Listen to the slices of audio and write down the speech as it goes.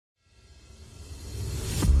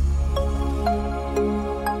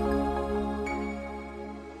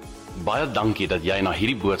Baie dankie dat jy na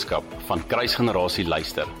hierdie boodskap van Kruisgenerasie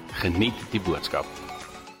luister. Geniet die boodskap.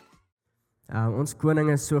 Ons koning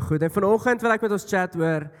is so goed. En vanoggend wil ek met ons chat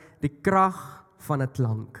oor die krag van 'n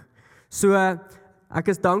klank. So, ek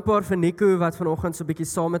is dankbaar vir Nico wat vanoggend so 'n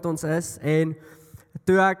bietjie saam met ons is. En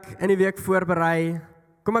toe ek in die week voorberei,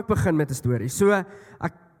 kom ek begin met 'n storie. So,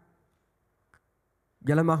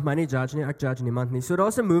 julle mag my nie judge nie, ek judge niemand nie. So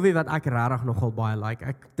daar's 'n movie wat ek regtig nogal baie like.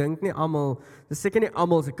 Ek dink nie almal, dis seker nie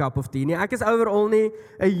almal se cup of tea nie. Ek is overall nie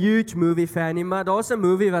 'n huge movie fan nie, maar daar's 'n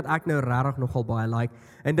movie wat ek nou regtig nogal baie like.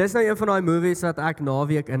 En dis nou een van daai movies wat ek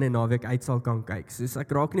naweek in en naweek uit sal kan kyk. Soos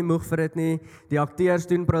ek raak nie moeg vir dit nie. Die akteurs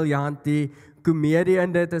doen briljant, die komedie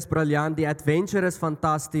in dit is briljant, die adventure is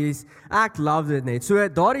fantasties. Ek love dit net. So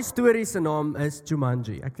daardie storie se naam is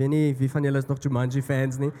Jumanji. Ek weet nie wie van julle is nog Jumanji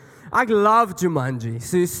fans nie. Ek love Jumanji.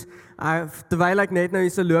 Soos terwyl ek net nou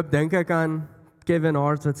hier so loop, dink ek aan Kevin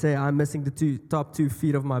Hart wat sê I'm missing the top 2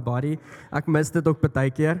 feet of my body. Ek mis dit ook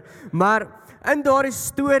baie keer. Maar in daardie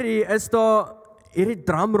storie is daar hierdie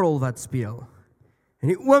drumrol wat speel. En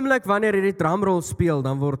die oomblik wanneer hierdie drumrol speel,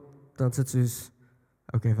 dan sit soos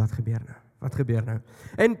okay, wat gebeur nou? Wat gebeur nou?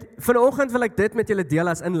 En vanoggend wil ek dit met julle deel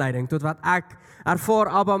as inleiding tot wat ek ervaar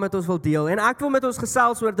Abba met ons wil deel. En ek wil met ons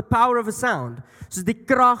gesels oor the power of a sound. Soos die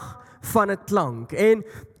krag van 'n klank. En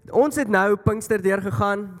ons het nou Pinkster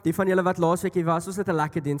deurgegaan. Die van julle wat laasweek hier was, ons het 'n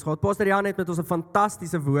lekker diens gehad. Pastor Jan het met ons 'n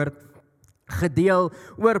fantastiese woord gedeel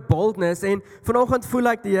oor boldness en vanoggend voel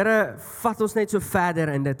ek die Here vat ons net so verder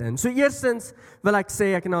in dit in. So eerstens wil ek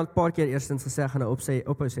sê, ek het nou 'n paar keer eerstens gesê, ek gaan nou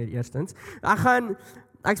ophou sê eerstens.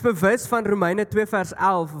 Ek's bewus van Romeine 2 vers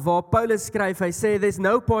 11 waar Paulus skryf, hy sê there's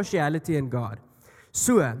no partiality in God.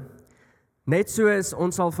 So, net soos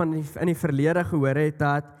ons al in die verlede gehoor het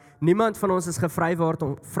dat niemand van ons is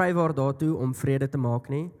vrywaar daartoe om vrede te maak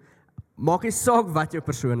nie. Maak nie saak wat jou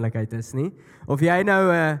persoonlikheid is nie. Of jy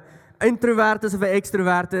nou 'n introvert is of 'n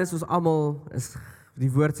extrovert is, ons almal is,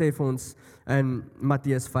 die woord sê vir ons in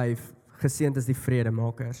Matteus 5, geseënd is die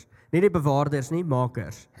vredemakers. Nie die bewaarders nie,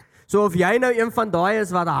 makers. So of jy nou een van daai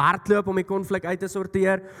is wat hardloop om die konflik uit te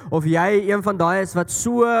sorteer, of jy een van daai is wat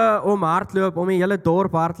so hardloop om die hele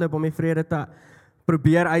dorp hardloop om die vrede te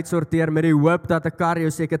probeer uitsorteer met die hoop dat 'n kar jou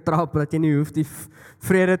seker trap, dat jy nie hoef die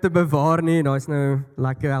vrede te bewaar nie. Daai's nou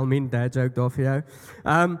lekker Almin dad joke daar vir jou.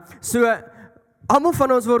 So almal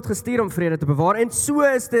van ons word gestuur om vrede te bewaar en so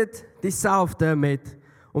is dit dieselfde met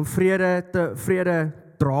om vrede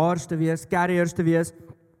draers te wees, carriers te wees,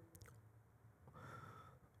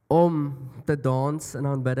 om te dans in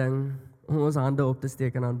aanbidding, om ons hande op te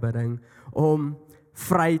steek in aanbidding, om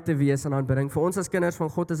vry te wees in aanbidding. Vir ons as kinders van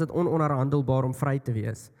God is dit ononderhandelbaar om vry te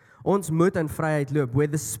wees. Ons moet in vryheid loop.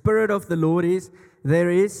 Where the spirit of the Lord is,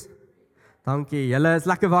 there is. Dankie, julle is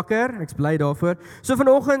lekker wakker, ek's bly daarvoor. So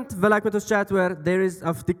vanoggend wil ek met ons chat oor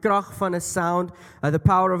die krag van 'n sound, the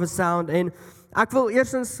power of a sound, en ek wil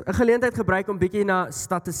eerstens 'n geleentheid gebruik om bietjie na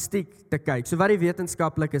statistiek te kyk. So wat die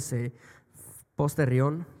wetenskaplikes sê. Pastor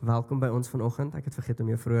Rion, welkom by ons vanoggend. Ek het vergeet om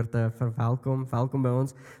jou vroeër te verwelkom. Welkom by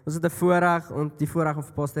ons. Ons het die voorreg om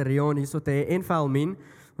vir Pastor Rion hierso te hê en vir Almin.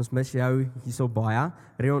 Ons mis jou hierso baie.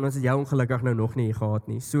 Rion, ons het jou ongelukkig nou nog nie hier gehad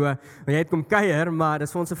nie. So, jy het kom kuier, maar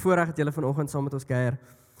dis vir ons 'n voorreg dat julle vanoggend saam met ons kuier.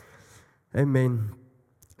 Amen.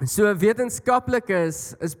 So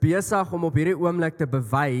wetenskaplikes is besig om op hierdie oomblik te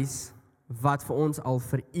bewys wat vir ons al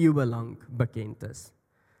vir eeue lank bekend is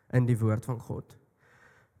in die woord van God.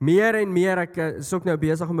 Meer en meer, ek is ook nou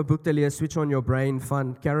besig om 'n boek te lees, Switch on Your Brain,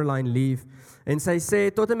 van Caroline Leaf, en sy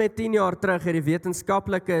sê, tot en met 10 jaar terug, het die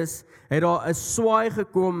wetenskaplikes, het daar 'n swaai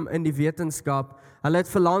gekom in die wetenskap, hulle het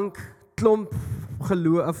verlang klomp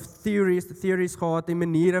geloof, of theories gehad, die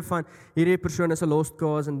maniere van, hierdie persoon is 'n lost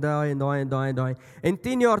cause, en daai, en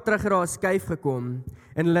 10 jaar terug het daar 'n skuif gekom,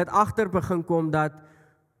 en hulle het agter begin kom, dat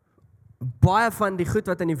baie van die goed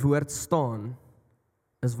wat in die woord staan,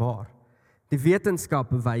 is waar. Die wetenskap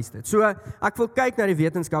bewys dit. So, ek wil kyk na die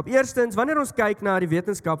wetenskap. Eerstens, wanneer ons kyk na die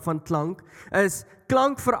wetenskap van klank, is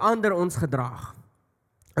klank verander ons gedrag.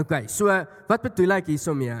 Okay, so, wat bedoel ek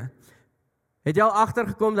hierso mee? Het jy al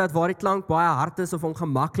agtergekom dat waar die klank baie hard is of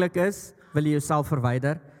ongemaklik is, wil jy jouself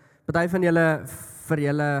verwyder? Party van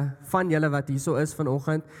julle wat hierso is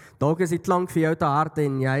vanoggend, dalk is die klank vir jou te hard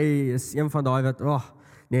en jy is een van daai wat,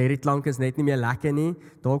 nee, hierdie klank is net nie meer lekker nie,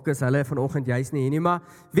 dalk is hulle vanoggend juist nie hier nie, maar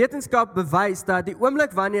wetenskap bewys dat die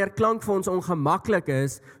oomblik wanneer klank vir ons ongemaklik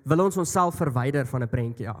is, wil ons onsself verwyder van 'n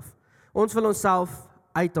prentjie af. Ons wil onsself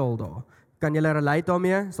uithaal daar. Kan julle relate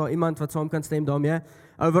daarmee? Is daar iemand wat saam kan stem daarmee?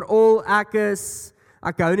 Overall,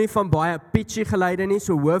 ek hou nie van baie pitchy geluide nie,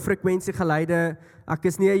 so hoë frekwensie geluide Ek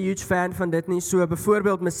is nie 'n huge fan van dit nie. So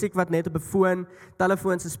byvoorbeeld musiek wat net op 'n foon,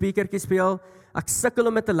 telefoon se speakertjie speel. Ek sukkel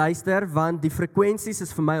om dit te luister want die frekwensies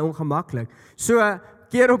is vir my ongemaklik. So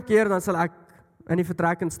keer op keer dan sal ek in die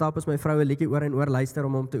vertrek instap as my vrou 'n liedjie oor en oor luister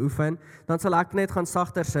om hom te oefen, dan sal ek net gaan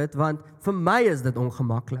sagter sit want vir my is dit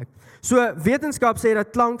ongemaklik. So wetenskap sê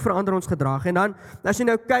dat klank verander ons gedrag en dan as jy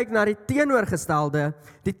nou kyk na die teenoorgestelde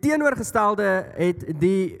het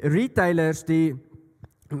die retailers, die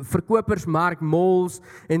verkopersmark, malls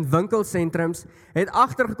en winkelsentrums het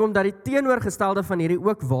agtergekom dat die teenoorgestelde van hierdie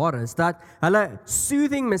ook waar is, dat hulle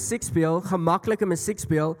soothing musiek speel, gemaklike musiek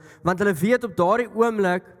speel, want hulle weet op daardie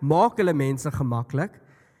oomblik maak hulle mense gemaklik,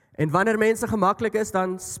 en wanneer mense gemaklik is,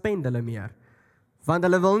 dan spend hulle meer, want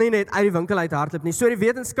hulle wil nie net uit die winkel uit hardloop nie. So die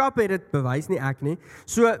wetenskap het dit bewys, nie ek nie.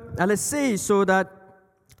 So hulle sê so dat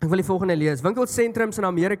ek wil die volgende lees. Winkelsentrums in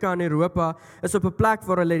Amerika en Europa is op 'n plek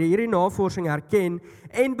waar hulle hierdie navorsing herken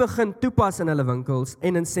en begin toepas in hulle winkels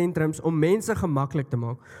en in sentrums om mense gemaklik te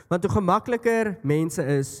maak. Want hoe gemakliker mense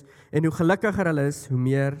is en hoe gelukkiger hulle is, hoe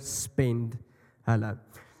meer spend hulle.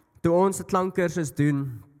 Toe ons 'n klankkursus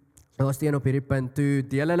doen, was die een op hierdie punt, toe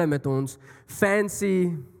deel hulle met ons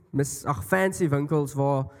fancy winkels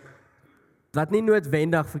wat nie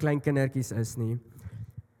noodwendig vir klein kindertjies is nie,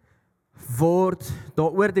 word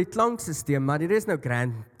daaroor die klanksysteem, maar hier is nou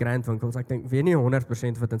grand winkels, ek dink, weet nie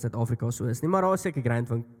 100% wat in Suid-Afrika so is nie, maar daar is seker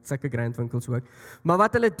grand winkels ook. Maar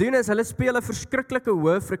wat hulle doen is, hulle speel 'n verskriklike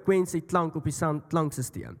hoë frekwensie klank op die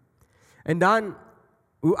klanksysteem. En dan,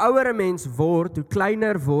 hoe ouer 'n mens word, hoe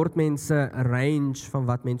kleiner word mense range van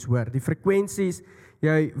wat mens hoor. Die frekwensies,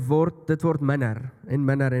 dit word minder en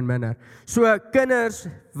minder en minder. So kinders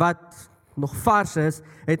wat nog vars is,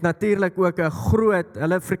 het natuurlik ook 'n groot,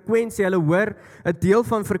 hulle frekwensie, hulle hoor 'n deel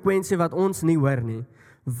van frekwensie wat ons nie hoor nie.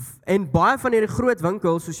 En baie van hierdie groot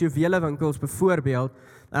winkels, soos juwele winkels byvoorbeeld,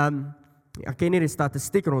 ek ken nie die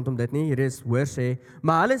statistiek rondom dit nie, hier is hoorsê,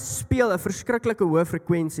 maar hulle speel 'n verskriklike hoë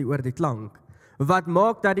frekwensie oor die klank, wat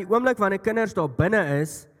maak dat die oomblik wanneer kinders daar binne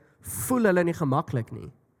is, voel hulle nie gemaklik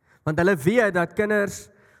nie. Want hulle weet dat kinders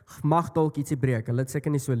mag dalk ietsie breek, hulle het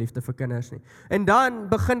seker nie so liefde vir kinders nie. En dan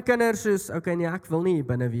begin kinders soos, okay, nee, ek wil nie hier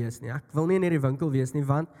binne wees nie, ek wil nie in hierdie winkel wees nie,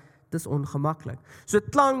 want dit is ongemaklik. So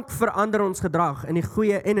klank verander ons gedrag in die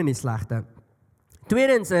goeie en in die slegte.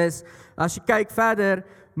 Tweedens is, as jy kyk verder,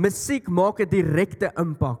 musiek maak 'n direkte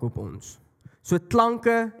impak op ons. So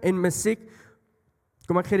klanke en musiek,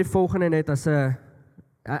 kom ek gee die volgende net as 'n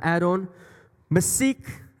add-on. Musiek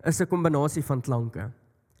is 'n kombinasie van klanke.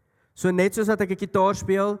 So net soos dat ek 'n gitaar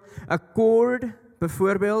speel, 'n chord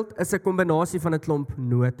byvoorbeeld is 'n kombinasie van 'n klomp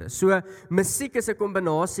note. So musiek is 'n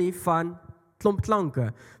kombinasie van klomp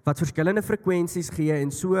klanke wat verskillende frekwensies gee en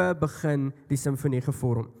so begin die simfonie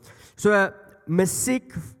gevorm. So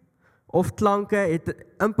musiek of klanke het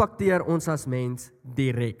impakteer ons as mens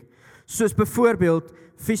direk. Soos byvoorbeeld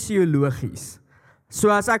fisiologies. So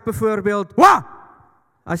as ek byvoorbeeld,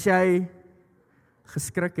 as jy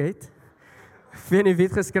geskrik het, weet nie wie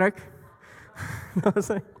het geskrik?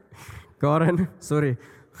 Karen, sorry.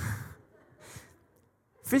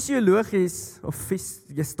 Fisiologies,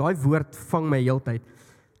 daai woord vang my heeltyd.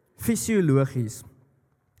 Fisiologies.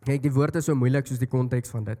 Kyk, die woord is so moeilik soos die konteks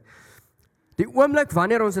van dit. Die oomblik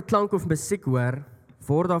wanneer ons 'n klank of musiek hoor,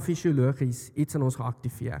 word daar fisiologies iets in ons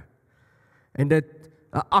geaktiveer. En 'n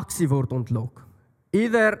aksie word ontlok.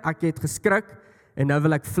 Either ek het geskrik en nou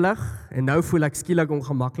wil ek vlug en nou voel ek skielik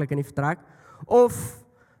ongemaklik in die vertrek, of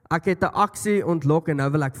ek het 'n aksie ontlok en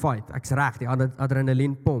nou wil ek fight. Ek's reg, die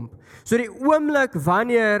adrenalien pomp. So die oomblik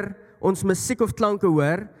wanneer ons musiek of klanke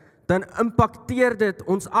hoor, dan impakteer dit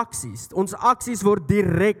ons aksies. Ons aksies word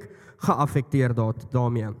direk geaffekteer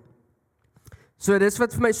daarmee. So dis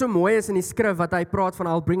wat vir my so mooi is in die skrif, wat hy praat van,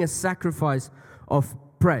 I'll bring a sacrifice of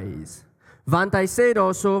praise. Want hy sê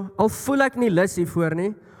daarso, al voel ek nie lus hiervoor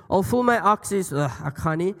nie, al voel my aksies, ek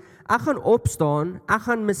gaan nie, ek gaan opstaan, ek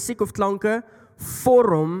gaan musiek of klanke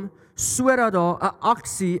vorm, sodat daar 'n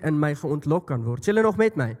aksie in my geontlok kan word. Is julle nog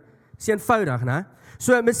met my? Is eenvoudig, né?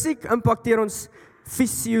 So musiek impakteer ons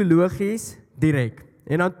fisiologies direk.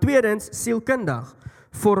 En dan tweedens, sielkundig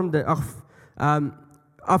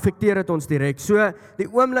affekteer dit ons direk. So die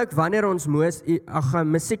oomblik wanneer ons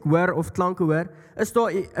musiek hoor of klanke hoor, is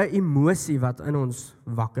daar 'n emosie wat in ons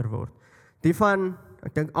wakker word. Die van,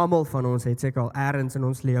 ek dink almal van ons het seker al ergens in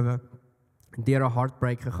ons lewe deur 'n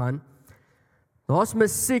heartbreak gegaan. Daar's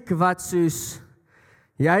musiek wat soos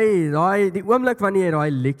die oomblik wanneer jy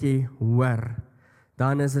daai liedjie hoor,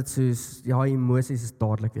 dan is dit soos emosies is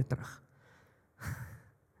dadelik weer terug.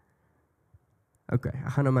 Okay, ek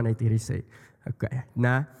gaan nou maar net hierdie sê. Okay,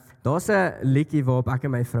 daar's 'n liedjie waarop ek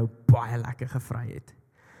en my vrou baie lekker gevry het.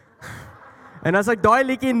 En as ek daai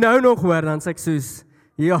liedjie nou nog hoor, dan sê ek soos,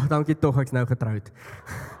 ja, dankie tog, ek's nou getroud.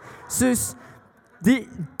 Soos,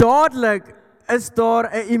 dadelik is daar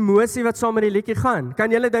 'n emosie wat saam met die liedjie gaan.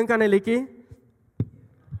 Kan julle dink aan 'n liedjie?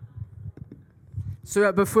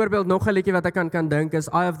 So byvoorbeeld nog 'n liedjie wat ek kan dink is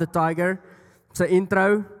Eye of the Tiger, sy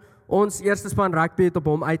intro. Ons eerste span rugby het op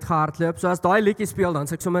hom uitgehardloop. So as daai liedjie speel, dan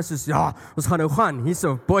sê ek sommer soos, ja, ons gaan nou gaan.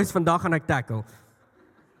 Hierso, boys, vandag gaan ek tackle.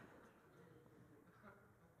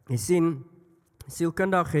 Jy sien,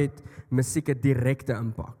 sielkundig het musiek 'n direkte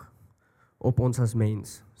impak op ons as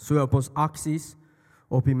mens. So op ons aksies,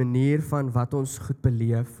 op die manier van wat ons goed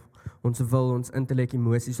beleef, ons wil, ons intellek,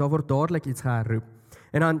 emosies, daar word dadelik iets geherroep.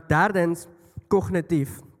 En dan derdens,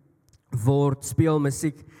 kognitief speel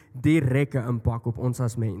musiek direkte impak op ons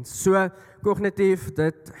as mens. So, kognitief,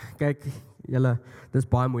 kyk, julle, dit is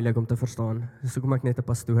baie moeilik om te verstaan. Dis hoekom ek net 'n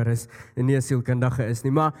pastoor is en nie 'n sielkundige is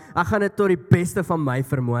nie, maar ek gaan dit tot die beste van my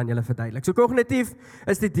vermoë aan julle verduidelik. So, kognitief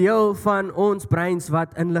is die deel van ons breins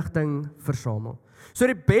wat inligting versamel. So,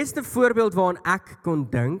 die beste voorbeeld waaraan ek kon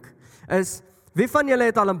dink is, wie van julle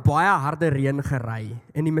het al in baie harde reën gery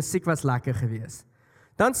en die musiek was lekker geweest?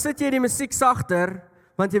 Dan sit jy die musiek sagter,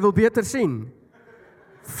 want jy wil beter sien.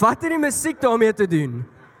 Wat het die musiek daarmee te doen?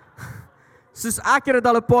 Soos ek het dit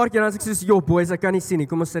al 'n paar keer, as ek soos, joh boys, ek kan nie sien nie,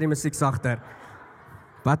 kom ons sit die musiek sagter.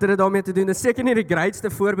 Wat het dit daarmee te doen? Dit is seker nie die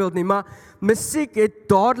grootste voorbeeld nie, maar musiek het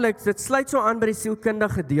dadelik, dit sluit so aan by die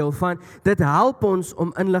sielkundige deel van, dit help ons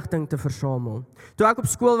om inligting te versamel. Toe ek op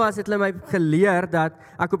skool was, het hulle my geleer dat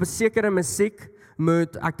ek op 'n sekere musiek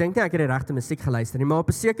moet, ek dink nie ek het die regte musiek geluister nie, maar op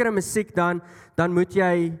 'n sekere musiek dan moet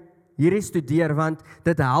jy hierdie studeer, want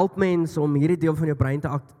dit help mense om hierdie deel van jou brein te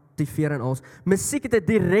aktiveer en alles. Musiek het 'n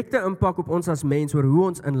direkte impak op ons as mens oor hoe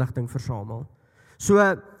ons inligting versamel.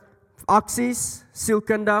 So, aksies,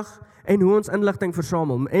 sielkundig en hoe ons inligting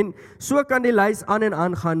versamel. En so kan die lys aan en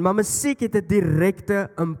aan gaan, maar musiek het 'n direkte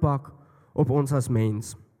impak op ons as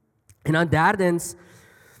mens. En dan derdens,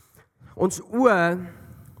 ons oë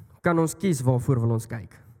kan ons kies waarvoor wil ons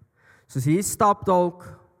kyk. Soos hier stap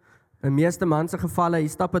dalk, in meeste mense gevalle, hier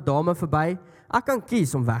stap 'n dame verby, ek kan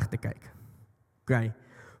kies om weg te kyk. Okay.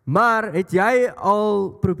 Maar het jy al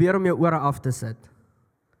probeer om jou ore af te sit?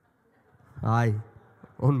 Ai,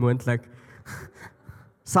 onmoontlik.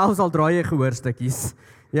 Selfs al draai jy gehoorstukkies,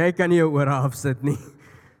 jy kan nie jou ore afsit nie.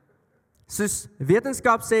 Soos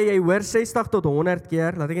wetenskap sê, jy hoor 60 tot 100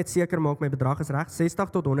 keer, laat ek net seker maak my bedrag is reg, 60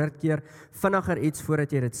 tot 100 keer vinniger iets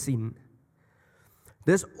voordat jy dit sien.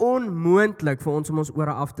 Dis onmoontlik vir ons om ons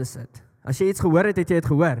ore af te sit. As jy iets gehoor het, het jy dit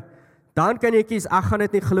gehoor. Dan kan jy kies, ek gaan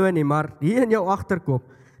dit nie glo nie, maar hier in jou agterkop,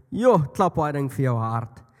 klap daai ding vir jou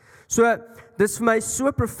hart. So, dis vir my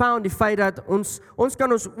so profound, die feit dat ons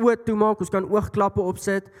kan ons oë toemaak, ons kan oogklappe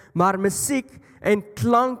opsit, maar musiek en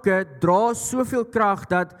klanke dra soveel krag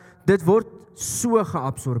dat dit word so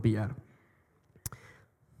geabsorbeer.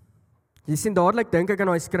 Jy sien dadelik, dink ek aan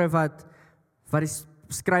daai skrif wat die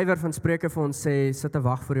skrywer van Spreuke vir ons sê, sit 'n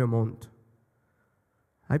wag voor jou mond.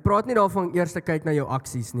 Hy praat nie daarvan eers te kyk na jou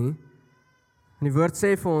aksies nie. En die woord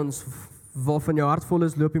sê vir ons, waarvan jou hart vol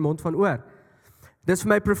is, loop die mond van oor. Dis vir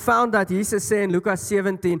my profound dat Jesus sê in Lukas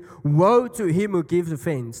 17, woe to him who gives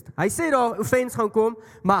offense. Hy sê daar, offense gaan kom,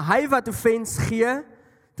 maar hy wat offense gee,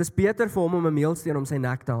 dis beter vir hom om 'n meelsteen om sy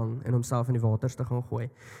nek te hang en homself in die waters te gaan gooi.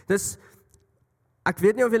 Dis, ek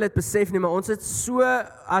weet nie of julle dit besef nie, maar ons het so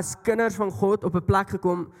as kinders van God op 'n plek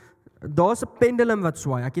gekom, daar's 'n pendulum wat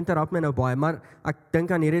swaai, ek interrupt my nou baie, maar ek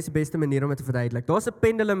dink aan hierdie is die beste manier om dit te verduidelik. Daar's 'n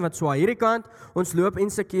pendulum wat swaai, hierdie kant, ons loop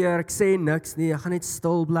insekeer, ek sê niks nie, ek gaan net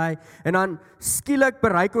stil bly, en dan skielik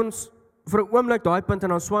bereik ons vir 'n oomblik daai punt, en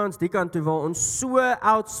dan swaai ons die kant toe, waar ons so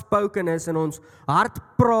outspoken is, en ons hard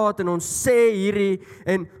praat, en ons sê hierdie,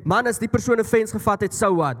 en man, as die persoon 'n offense gevat het,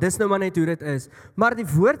 so wat, dis nou maar net hoe dit is. Maar die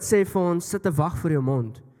woord sê vir ons, sit 'n wag voor jou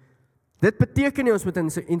mond. Dit beteken nie ons moet in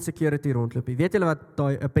insecurity rondloop nie. Weet julle wat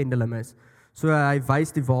daai 'n pendulum is? So hy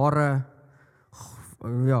wys die ware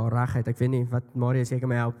regheid. Ek weet nie wat Marie seker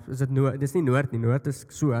my help. Is dit dis nie noord nie. Noord is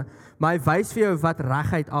so, maar hy wys vir jou wat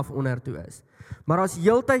regheid af onder toe is. Maar as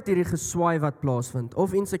heeltyd hierdie geswaai wat plaasvind,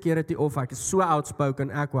 of insecurity of ek is so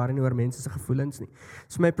outspoken, ek worry nie oor mense se gevoelens nie.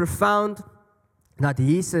 It's my profound dat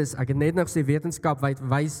Jesus, ek het net nog sê wetenskap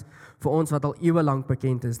wys vir ons wat al eeue lank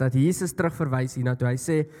bekend is, dat Jesus terugverwys hierna toe. Hy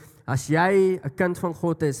sê, as jy 'n kind van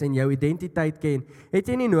God is en jou identiteit ken, het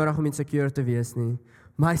jy nie nodig om insecure te wees nie.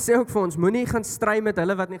 Maar hy sê ook vir ons, moenie gaan stry met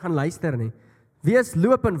hulle wat nie gaan luister nie. Wees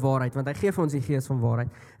loop in waarheid, want hy gee vir ons die gees van waarheid.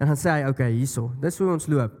 En dan sê hy, okay, hierso, dis hoe ons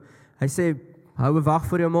loop. Hy sê, hou 'n wag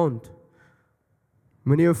voor jou mond.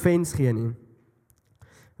 Moenie offense gee nie.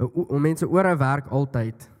 Mense ore werk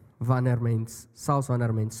altyd, selfs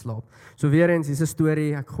wanneer mens slaap. So weer eens, hier is 'n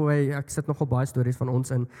storie, ek sit nogal baie stories van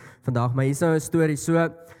ons in vandag, maar hier is nou 'n storie, so,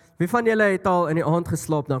 wie van julle het al in die aand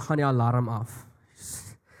geslaap, dan gaan die alarm af.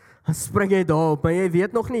 Dan spring jy daarop, maar jy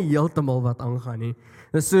weet nog nie heeltemal wat aangaan nie.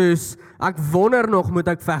 Dis soos, ek wonder nog, moet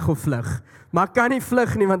ek veg of vlug? Maar ek kan nie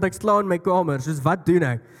vlug nie, want ek slaan in my kamer, soos wat doen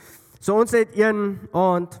ek? So ons het een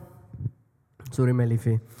aand, sorry my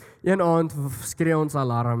liefie, een aand skree ons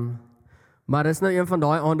alarm, maar dis nou een van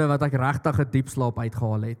daai aande wat ek regtig 'n diep slaap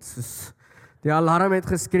uitgehaal het. Soos, die alarm het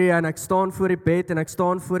geskree en ek staan voor die bed en ek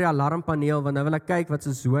staan voor die alarmpaneel, want nou wil ek kyk wat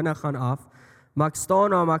se sone gaan af, maar ek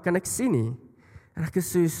staan daar, maar kan ek sien nie. En ek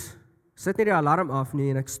is soos, sit nie die alarm af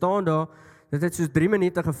nie, en ek staan daar, dit het soos 3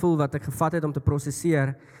 minute gevoel wat ek gevat het om te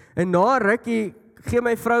prosesseer, en na rukkie gee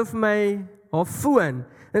my vrou vir my haar foon,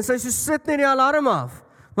 en sy soos, sit nie die alarm af,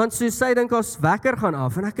 want soos sy dink haar wekker gaan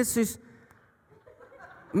af, en ek is soos,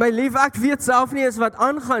 my lief, ek weet self nie eens wat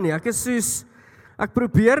aangaan nie, ek is soos, ek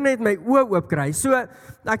probeer net my oë oop kry, so,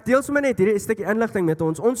 ek deel sommer net hierdie stukkie inligting met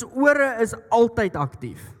ons ore is altyd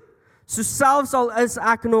aktief, so selfs al is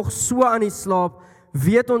ek nog so aan die slaap,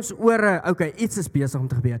 weet ons ore, okay, iets is besig om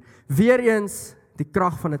te gebeur. Weereens die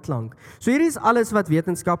krag van 'n klank. So hierdie is alles wat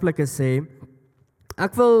wetenskaplikes sê.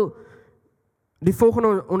 Ek wil die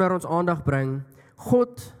volgende onder ons aandag bring.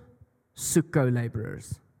 God soek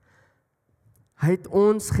co-laborers. Hy het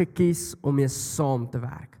ons gekies om mee saam te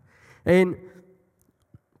werk. En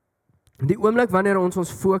die oomblik wanneer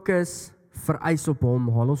ons fokus vereis op hom,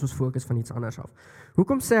 haal ons fokus van iets anders af.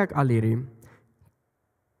 Hoekom sê ek al hierdie?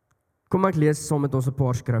 Kom ek lees saam met ons 'n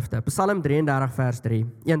paar skrifte. Psalm 33 vers 3,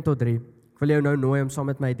 1 tot 3. Ek wil jou nou nooi om saam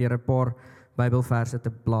met my deur 'n paar Bybelverse te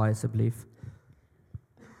blaai asseblief.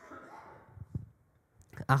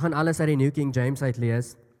 Ek gaan alles uit die New King James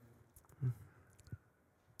uitlees.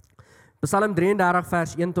 Psalm 33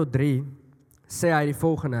 vers 1 tot 3 sê hy die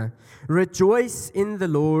volgende: Rejoice in the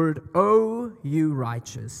Lord, O you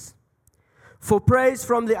righteous. For praise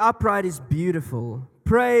from the upright is beautiful.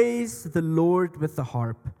 Praise the Lord with the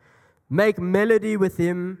harp. Make melody with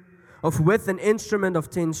him, with an instrument of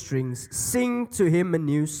 10 strings. Sing to him a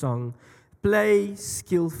new song. Play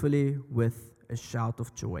skillfully with a shout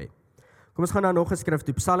of joy. Kom ons gaan nou nog 'n skrif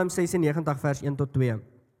toe. Psalm 96 vers 1 tot 2.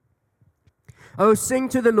 Oh, sing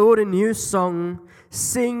to the Lord a new song.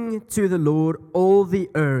 Sing to the Lord all the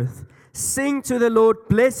earth. Sing to the Lord,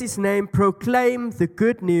 bless his name. Proclaim the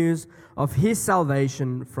good news of his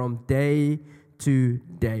salvation from day to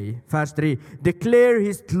day. Vers 3. Declare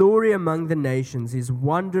his glory among the nations, his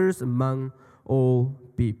wonders among all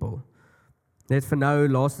people. Net vir nou,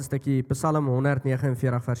 laaste stukkie, Psalm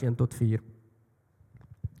 149 vers 1 tot 4.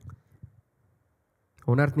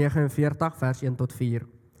 149 vers 1 tot 4.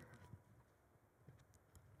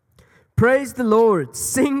 Praise the Lord,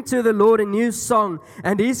 sing to the Lord a new song,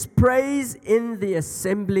 and his praise in the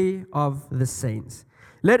assembly of the saints.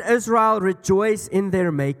 Let Israel rejoice in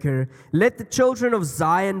their Maker. Let the children of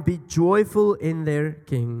Zion be joyful in their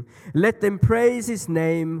King. Let them praise his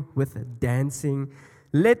name with dancing.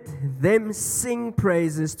 Let them sing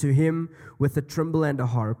praises to him with a timbrel and a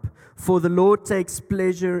harp. For the Lord takes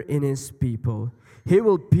pleasure in his people. He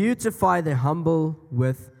will beautify the humble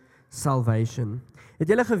with salvation. Het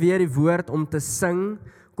julle geweet die woord om te sing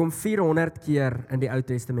kom 400 keer in die Ou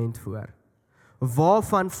Testament voor,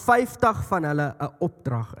 waarvan 50 van hulle 'n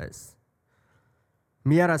opdrag is.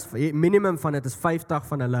 Meer as minimum van dit is 50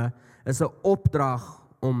 van hulle is 'n opdrag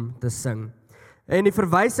om te sing. En die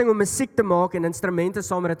verwysing om musiek te maak en instrumente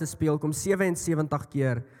saam met dit te speel kom 77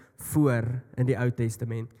 keer voor in die Ou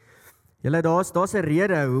Testament. Julle daar's 'n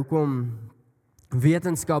rede hoekom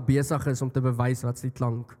wetenskap besig is om te bewys wat die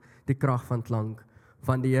klank, die krag van klank.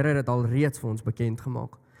 Van die Here het dit al reeds vir ons bekend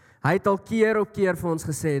gemaak. Hy het al keer op keer vir ons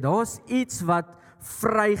gesê, daar's iets wat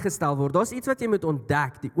vrygestel word, daar's iets wat jy moet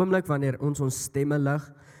ontdek, die oomblik wanneer ons stemme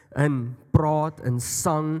lig, in praat, in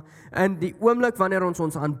sang, in die oomblik wanneer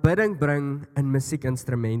ons aanbidding bring in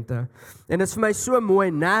musiekinstrumente. En dit is vir my so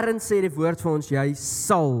mooi, nêrens sê die woord vir ons, jy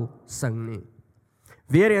sal sing nie.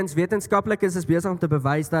 Weereens, wetenskaplikes is besig om te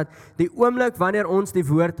bewys dat die oomblik wanneer ons die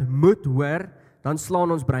woord moet hoor, dan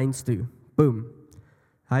slaan ons breins toe. Boom.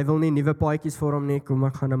 Hy wil nie nuwe paadjies vorm nie, kom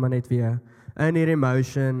ek gaan nou maar net weer in hierdie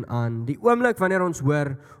emotion aan. Die oomblik wanneer ons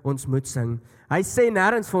hoor, ons moet sing. Hy sê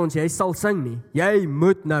nêrens vir ons, jy sal sing nie. Jy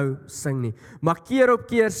moet nou sing nie. Maar keer op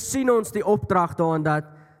keer sien ons die opdrag daarin dat,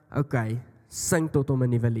 okay, sing tot hom 'n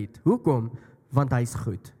nuwe lied. Hoekom? Want hy's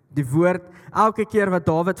goed. Die woord, elke keer wat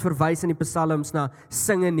Dawid verwys in die psalms na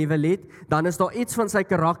sing 'n nuwe lied, dan is daar iets van sy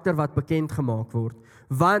karakter wat bekend gemaak word.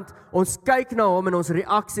 Want ons kyk na hom en ons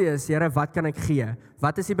reaksie is, Here, wat kan ek gee?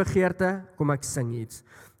 Wat is die begeerte? Kom ek sing iets.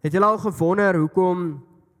 Het julle al gewonder hoekom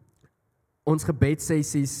ons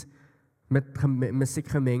gebedssessies met musiek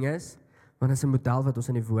gemeng is, want dit is 'n model wat ons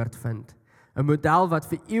in die woord vind. 'n Model wat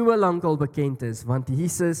vir eeue lank al bekend is, want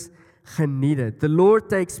Jesus geniet dit. The Lord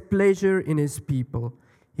takes pleasure in his people.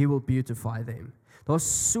 He will beautify them.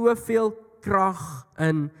 Daar's soveel krag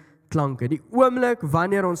in klanke. Die oomblik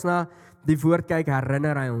wanneer ons na die woord kyk,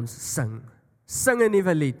 herinner hy ons sing. Sing 'n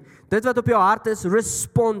nuwe lied. Dit wat op jou hart is,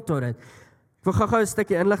 respond tot dit. Ek wil gou 'n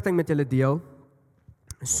stukkie inligting met julle deel.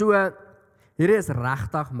 So, hierdie is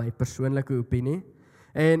regtig my persoonlike opinie.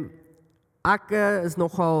 En ek is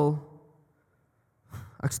nogal,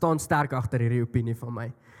 ek staan sterk agter hierdie opinie van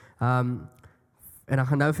my. En ek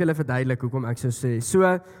gaan nou vir julle verduidelik hoekom ek so sê.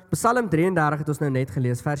 So, Psalm 33 het ons nou net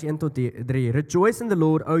gelees, vers 1 tot 3. Rejoice in the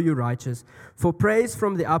Lord, O you righteous, for praise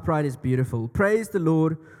from the upright is beautiful. Praise the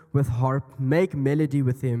Lord with harp, make melody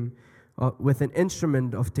with him, with an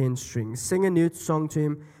instrument of 10 strings. Sing a new song to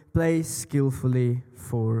him, play skillfully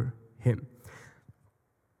for him.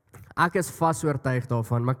 Ek is vasoortuig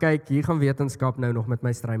daarvan, maar kyk, hier gaan wetenskap nou nog met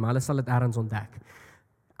my stry, maar hulle sal dit ergens ontdek.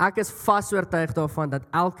 Ek is vasoortuig daarvan dat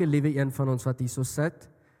elke liewe een van ons wat hierso sit,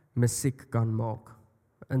 musiek kan maak,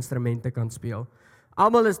 instrumente kan speel.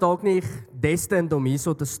 Almal is dalk nie destined om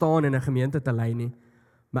hierso te staan en 'n gemeente te lei nie,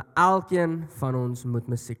 maar elkeen van ons moet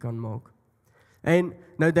musiek kan maak. En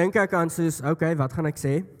nou dink ek aan soos, okay, wat gaan ek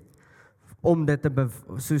sê? Om dit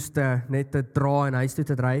net te dra en huis toe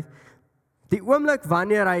te dryf. Die oomblik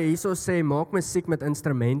wanneer hy hierso sê, maak musiek met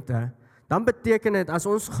instrumente, dan beteken dit, as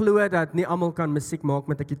ons glo dat nie almal kan musiek maak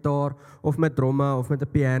met 'n gitaar, of met dromme, of met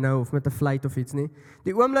 'n piano, of met 'n fluit of iets nie.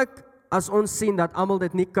 Die oomblik as ons sien dat almal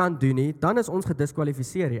dit nie kan doen nie, dan is ons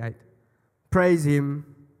gediskwalifiseer hieruit. Praise him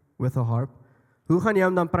with a harp. Hoe gaan jy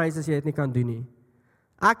hom dan prys as jy dit nie kan doen nie?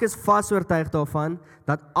 Ek is vasoortuig daarvan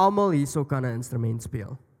dat almal hierso kan 'n instrument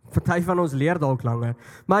speel. Party van ons leer dalk langer.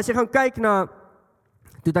 Maar as jy gaan kyk na,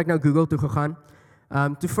 toe ek nou Google toe gegaan,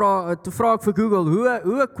 toe vra ek vir Google,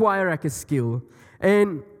 hoe acquire ek 'n skill?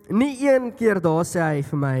 En nie een keer daar sê hy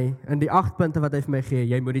vir my, in die 8 punte wat hy vir my gee,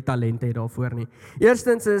 jy moet die talente hê daarvoor nie.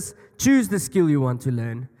 Eerstens is, choose the skill you want to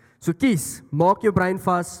learn. So kies, maak jou brein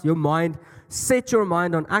vas, jou mind, set your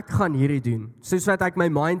mind on, ek gaan hierdie doen. Soos wat ek my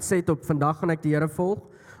mind set op, vandag gaan ek die Here volg,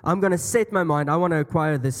 I'm going to set my mind, I want to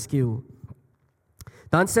acquire this skill.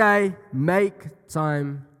 Dan sê hy, make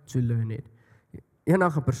time to learn it.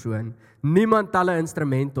 Enige persoon, niemand tel 'n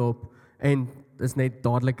instrument op en is net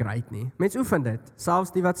dadelik right nie. Mens oefen dit,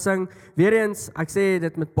 selfs die wat sing. Weer eens, ek sê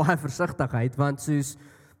dit met baie versigtigheid, want soos,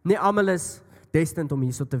 nie almal is destined om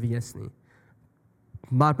hierso te wees nie.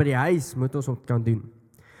 Maar by die huis moet ons ook kan doen.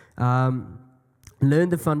 Learn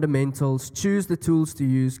the fundamentals, choose the tools to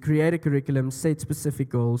use, create a curriculum, set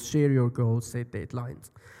specific goals, share your goals, set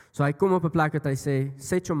deadlines. So hy kom op 'n plek wat hy sê,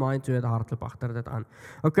 set your mind to it, hardloop agter dit aan.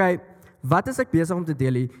 Okay, wat is ek besig om te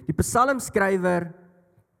deel hier? Die psalmskrywer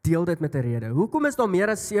deel dit met 'n rede. Hoekom is daar meer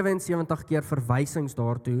as 77 keer verwysings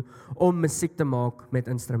daartoe om musiek te maak met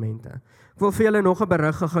instrumente? Ek wil vir julle nog 'n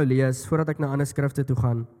berig gou lees voordat ek na ander skrifte toe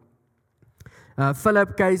gaan.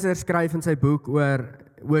 Philip Keiser skryf in sy boek oor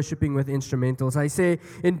worshiping with instrumentals. Hy sê,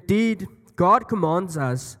 indeed, God commands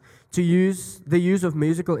us to use the use of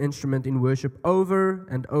musical instrument in worship over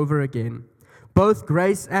and over again. Both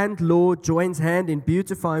grace and law joins hand in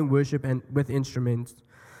beautifying worship and with instruments.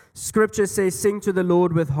 Scripture says, sing to the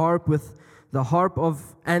Lord with harp, with the harp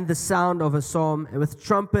of and the sound of a psalm, with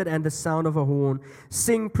trumpet and the sound of a horn.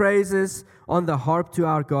 Sing praises on the harp to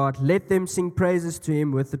our God. Let them sing praises to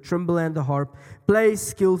him with the timbrel and the harp. Play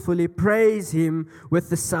skillfully. Praise him with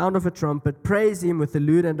the sound of a trumpet. Praise him with the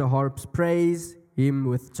lute and the harps. Praise him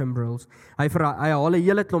with timbrels. Hy haal 'n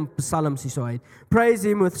hele klomp psalms hierso uit. Praise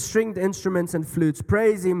him with stringed instruments and flutes.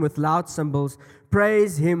 Praise him with loud cymbals.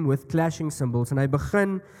 Praise him with clashing cymbals. En hy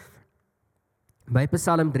begin by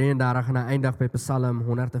Psalm 33 en hy eindig by Psalm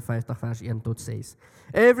 150 vers 1 tot 6.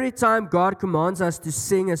 Every time God commands us to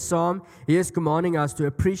sing a psalm, he is commanding us to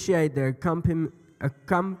appreciate the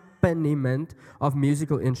accompaniment of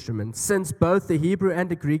musical instruments, since both the Hebrew and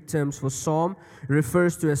the Greek terms for psalm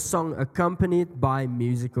refers to a song accompanied by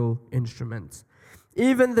musical instruments.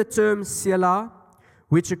 Even the term Selah,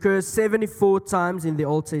 which occurs 74 times in the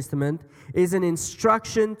Old Testament, is an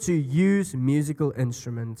instruction to use musical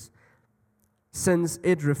instruments, since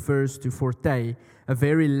it refers to forte, a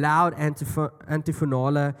very loud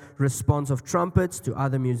antiphonal response of trumpets to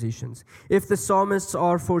other musicians. If the psalms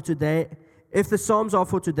are for today,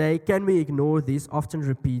 can we ignore these often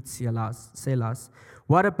repeat selahs?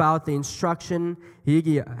 What about the instruction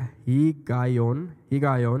Higgaion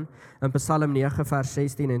in Psalm 9 vers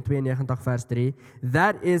 16 en 92 vers 3?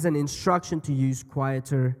 That is an instruction to use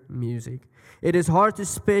quieter music. It is hard to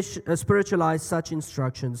spiritualize such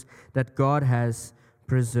instructions that God has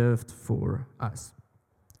preserved for us.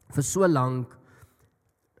 Vir so lank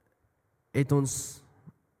het ons,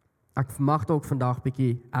 ek mag ook vandag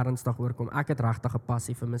bietjie ernstig oorkom, ek het regtig 'n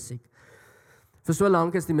passie vir musiek. Vir so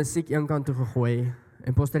lank is die musiek eenkant toe gegooi,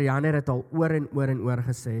 en Pastor Jan het al oor en oor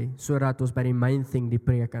gesê, sodat ons by die main thing, die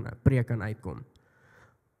preek kan uitkom.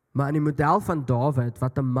 Maar in die model van Dawid,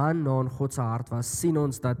 wat 'n man na in God se hart was, sien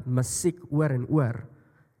ons dat musiek oor en oor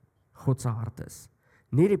God se hart is.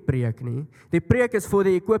 Nie die preek nie. Die preek is for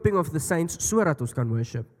the equipping of the saints, sodat ons kan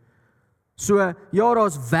worship. So, ja,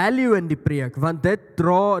 daar's value in die preek, want dit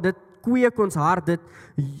kweek ons hart, dit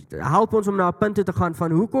help ons om na 'n punt toe te gaan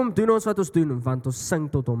van, hoekom doen ons wat ons doen? Want ons sing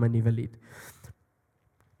tot hom 'n nuwe lied.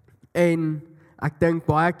 En ek dink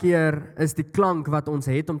baie keer is die klank wat ons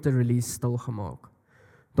het om te release stil gemaak.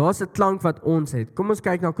 Daar's 'n klank wat ons het. Kom ons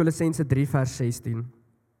kyk na Kolossense 3 vers 16.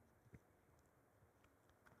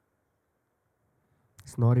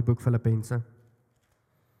 Dis na die boek Filippense.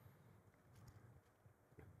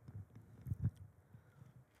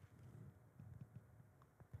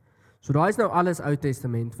 So daar is nou alles Ou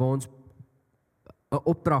Testament waar ons 'n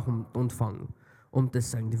opdrag ontvang om te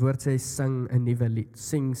sing. Die woord sê sing 'n nuwe lied.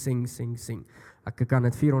 Sing, sing, sing, sing. Ek kan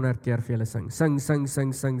dit 400 keer vir julle sing. Sing, sing,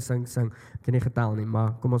 sing, sing, sing, sing. Ek kan nie getel nie,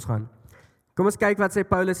 maar kom ons gaan. Kom ons kyk wat sê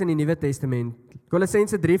Paulus in die Nuwe Testament.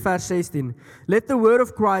 Kolossense 3 vers 16. Let the word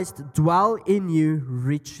of Christ dwell in you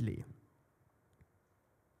richly,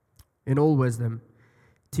 in all wisdom,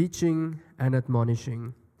 teaching and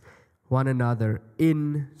admonishing one another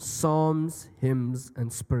in psalms, hymns,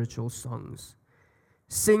 and spiritual songs,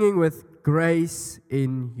 singing with grace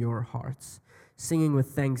in your hearts, singing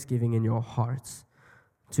with thanksgiving in your hearts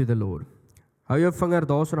to the Lord. Hou jou vinger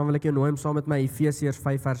daar, so dan wil ek jou nooi om saam met my Efesiërs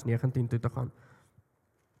 5 vers 19 toe te gaan.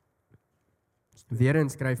 Weer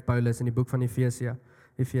eens skryf Paulus in die boek van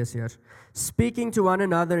Efesiërs. Speaking to one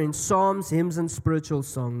another in psalms, hymns, and spiritual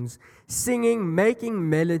songs, singing, making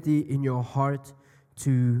melody in your heart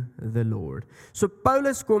to the Lord. So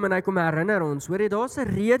Paulus kom en hy kom herinner ons, hoor jy, daar's 'n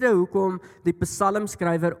rede hoekom die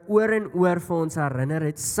psalmskrywer oor en oor vir ons herinner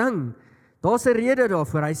het, sing. Daar's 'n rede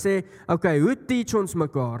daarvoor. Hy sê, okay, hoe teach ons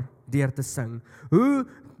mekaar? Deur te sing. Hoe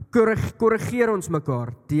korrigeer ons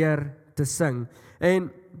mekaar? Deur te sing.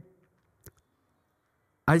 En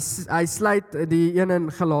hy sluit die een in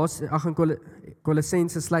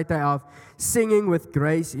Kolossense sluit hy af, singing with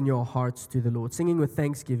grace in your hearts to the Lord, singing with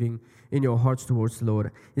thanksgiving in your hearts towards the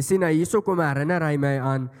Lord. Jy sien, hierso kom herinner hy my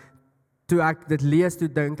aan, toe ek dit lees, toe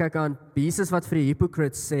dink ek aan Jesus wat vir die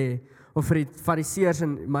hypocrites sê, of vir die fariseërs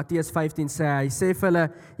in Matteus 15 sê, hy sê vir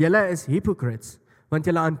hulle, julle is hypocrites, want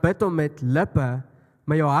julle aanbid hom met lippe,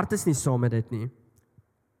 maar jou hart is nie saam met dit nie.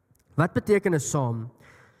 Wat beteken 'n saam?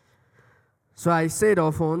 So hy sê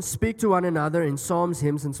daar vir ons, speak to one another in psalms,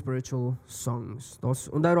 hymns and spiritual songs.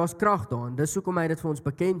 Onthou daar's krag daarin, dis hoekom hy dit vir ons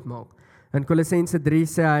bekend maak. In Kolossense 3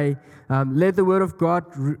 sê hy, let the word of God,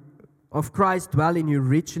 of Christ dwell in you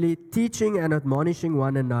richly, teaching and admonishing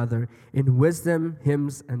one another in wisdom,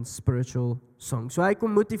 hymns and spiritual songs. So hy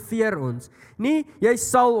kom motiveer ons. Nie jy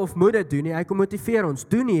sal of moet dit doen nie, hy kom motiveer ons,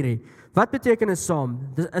 doen hierdie. Wat beteken 'n psalm?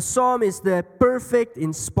 'n Psalm is the perfect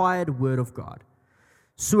inspired word of God.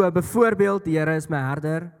 So byvoorbeeld, die Here is my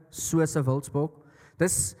herder, soos 'n wildsbok.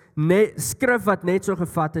 Dis skrif wat net so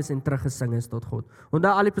gevat is en teruggesing is tot God.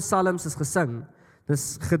 Onthou al die psalms is gesing.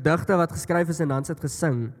 Dis gedigte wat geskryf is en dan sit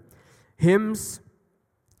gesing. Hymns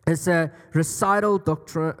is 'n recital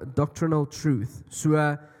doctrinal truth.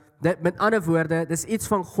 So dit, met ander woorde, dis iets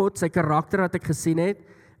van God, sy karakter wat ek gesien het,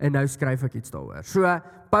 en nou skryf ek iets daaroor. So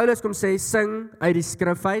Paulus kom sê, sing uit die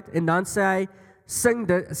skrif uit, en dan sê hy, sing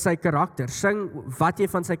sy karakter, sing wat jy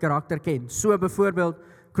van sy karakter ken. So byvoorbeeld,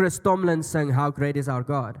 Chris Tomlin sing, How Great Is Our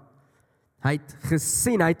God. Hy het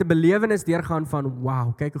gesien, hy het 'n belewenis deurgaan van,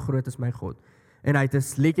 wow, kyk hoe groot is my God. En hy het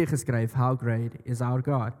 'n liedjie geskryf, How Great Is Our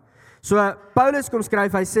God. So Paulus kom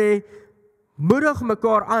skryf, hy sê, moedig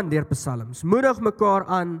mekaar aan deur psalms, moedig mekaar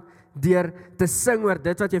aan deur te sing oor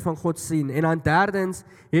dit wat jy van God sien. En dan derdens,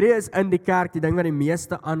 hierdie is in die kerk die ding wat die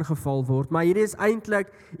meeste aangeval word, maar hierdie is eintlik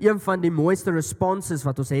een van die mooiste responses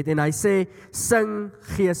wat ons het, en hy sê, sing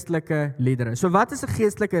geestelike liedere. So wat is 'n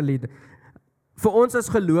geestelike lied? Vir ons as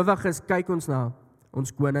gelowiges, kyk ons na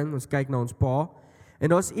ons koning, ons kyk na ons pa, en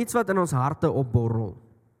daar's iets wat in ons harte opborrel.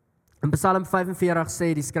 In Psalm 45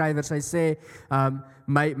 sê die skrywer, hy sê,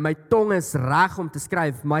 my tong is reg om te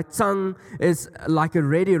skryf, my tongue is like a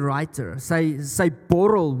ready writer, sy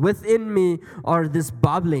borrel, within me are this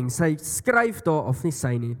bubbling, sy skryf daar, of nie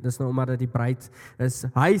sy nie, dis nou omdat die bruid is,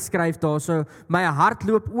 hy skryf daar, so my hart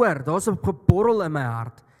loop oor, daar's 'n geborrel in my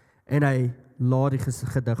hart, en hy laat die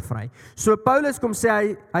gedig vry. So Paulus kom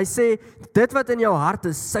sê, hy sê, dit wat in jou hart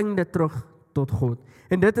is, sing dit terug tot God.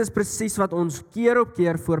 En dit is presies wat ons keer op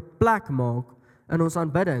keer voor plek maak in ons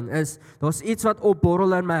aanbidding, is, daar's iets wat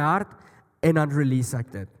opborrel in my hart, en dan release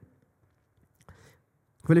ek dit.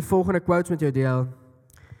 Ek wil die volgende quotes met jou deel.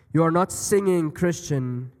 You are not singing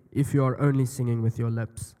Christian if you are only singing with your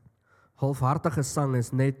lips. Halfhartige sang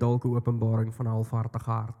is net dalk 'n openbaring van 'n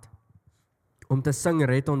halfhartige hart. Om te sing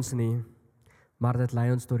red ons nie, maar dit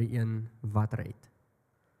lei ons tot die een wat red.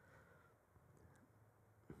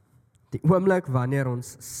 Die oomblik wanneer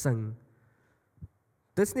ons sing,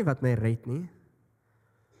 dis nie wat my red nie,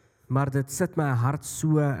 maar dit sit my hart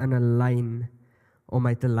so in 'n lyn om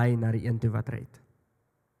my te lei na die een toe wat red.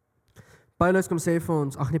 Paulus kom sê vir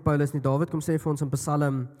ons, Paulus nie, Dawid kom sê vir ons in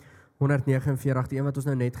Psalm 149, die een wat ons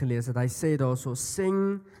nou net gelees het, hy sê daarso,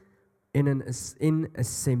 sing in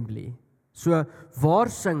assembly. So, waar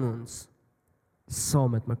sing ons?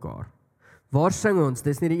 Saam met mekaar. Waar sing ons?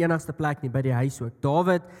 Dis nie die enigste plek nie, by die huis ook.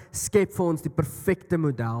 Dawid skep vir ons die perfekte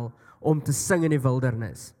model om te sing in die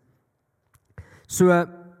wildernis. So,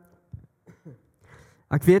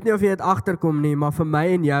 ek weet nie of jy dit agterkom nie, maar vir my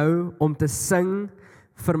en jou om te sing,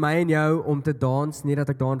 vir my en jou om te dans, nie dat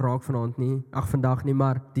ek daaraan raak vanaand nie, vandag nie,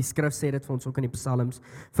 maar die skrif sê dit vir ons ook in die psalms,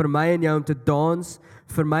 vir my en jou om te dans,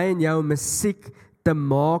 vir my en jou musiek te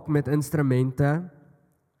maak met instrumente,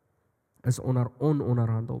 is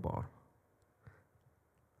ononderhandelbaar.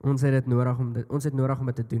 Ons het nodig om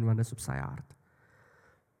dit te doen, want dit is op sy hart.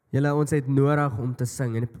 Ons het nodig om te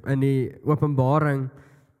sing. In die Openbaring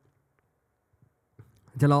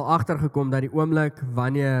het julle al agtergekom dat die oomblik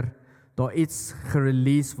wanneer daar iets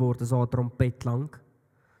gerelease word, is daar 'n trompetklank.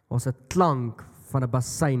 Daar's 'n klank van 'n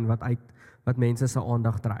bassein wat mense se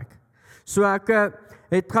aandag trek. So ek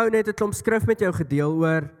het gou net 'n klomp skrif met jou gedeel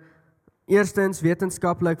oor eerstens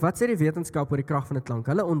wetenskaplik, wat sê die wetenskap oor die krag van 'n klank?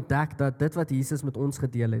 Hulle ontdek dat dit wat Jesus met ons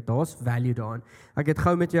gedeel het, daar's value daarin. Ek het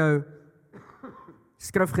gou met jou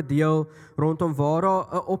skrif gedeel rondom waar daar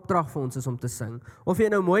 'n opdrag vir ons is om te sing. Of jy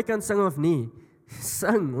nou mooi kan sing of nie,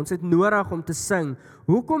 sing. Ons het nodig om te sing.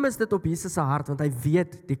 Hoekom is dit op Jesus se hart? Want hy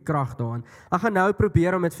weet die krag daarin. Ek gaan nou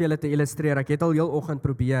probeer om dit vir julle te illustreer. Ek het al heel oggend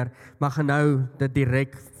probeer, maar gaan nou dit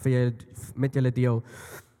direk vir julle met julle deel.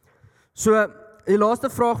 So, die laaste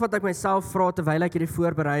vraag wat ek myself vra terwyl ek hierdie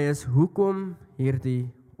voorberei is, hoekom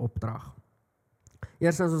hierdie opdrag?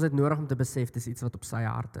 Eerstens, ons het nodig om te besef dis iets wat op sy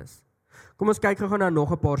hart is. Kom ons kyk gou na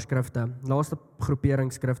nog 'n paar skrifte. Laaste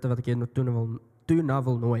groepering skrifte wat ek hier toe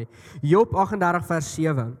wil nooi. Job 38 vers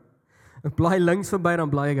 7. Ek blaai links verby, dan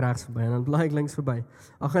blaai ek regs verby, en dan blaai ek links verby.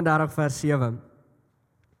 38 vers 7.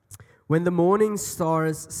 When the morning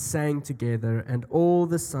stars sang together and all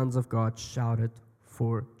the sons of God shouted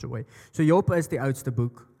for joy. So Job is die oudste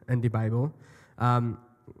boek in die Bybel.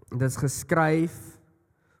 Dit is geskryf,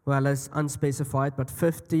 well, is unspecified, but the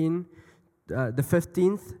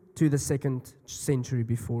 15th to the 2nd century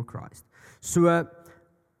before Christ. So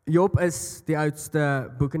Job is die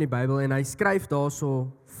oudste boek in die Bybel en hy skryf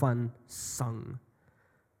daarso van sang.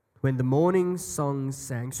 When the morning song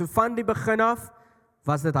sang. So van die begin af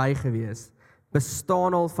was dit hy gewees.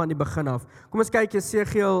 Bestaan al van die begin af. Kom ons kyk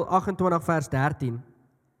Jesegiel 28 vers 13.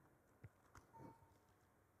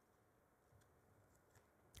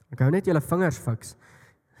 Ek hou net julle vingers fiks.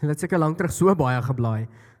 Hulle het seker lank terug so baie geblaai.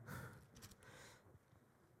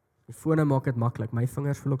 Die fone maak dit maklik. My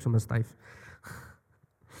vingers voel ook sommer styf.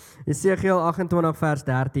 Jesegiel 28 vers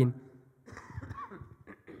 13.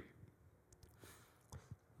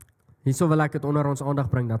 Hierso wil ek dit onder ons aandag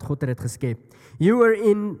bring, dat God het geskep. You were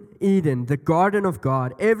in Eden, the garden of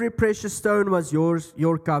God. Every precious stone was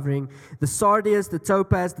your covering. The sardius, the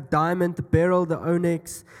topaz, the diamond, the beryl, the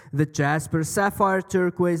onyx, the jasper, sapphire,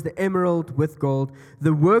 turquoise, the emerald with gold.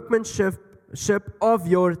 The workmanship of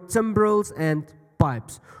your timbrels and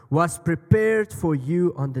pipes was prepared for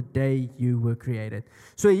you on the day you were created.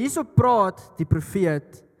 So hierso praat die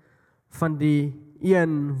profeet van die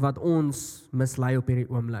een wat ons mislei op hierdie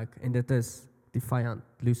oomblik, en dit is die vyand,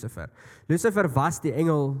 Lucifer. Lucifer was die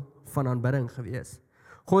engel van aanbidding gewees.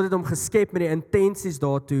 God het hom geskep met die intensies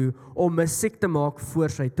daartoe om musiek te maak voor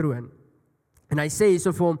sy troon. En hy sê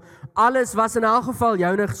hierso vir hom, alles was in elk geval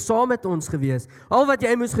jounig saam met ons gewees. Al wat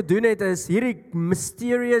jy moes gedoen het is hierdie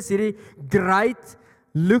mysterious, hierdie great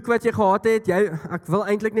look wat jy gehad het. Ek wil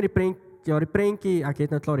eintlik nie die ja, die prentjie, ek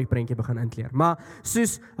het nou klaar die prentjie begin inkleer, maar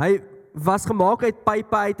soos, hy was gemaak uit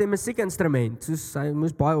pype uit 'n musiekinstrument, soos, hy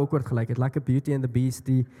moes baie awkward gelyk het, like a Beauty and the Beast,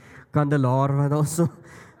 die kandelaar wat also,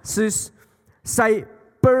 soos, sy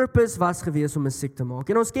purpose was gewees om musiek te maak,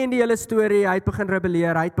 en ons ken die hele storie, hy het begin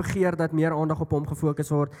rebelleer, hy het begeer dat meer aandag op hom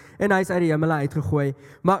gefokus word, en hy is uit die hemel uitgegooi,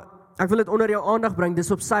 maar ek wil dit onder jou aandag bring,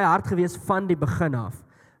 dis op sy hart gewees van die begin af,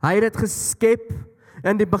 hy het dit geskep,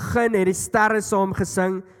 in die begin het die sterre saam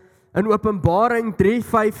gesing, in Openbaring 3,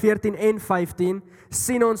 5, 14 en 15,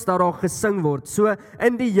 sien ons dat daar gesing word, so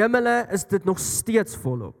in die hemele is dit nog steeds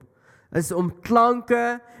volop, is om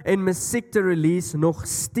klanke en musiek te release nog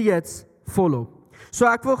steeds volop. So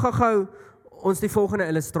ek wil gou ons die volgende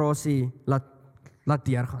illustrasie laat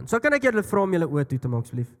deurgaan. So kan ek julle vra om julle oë toe te maak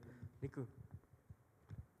asseblief. Nico.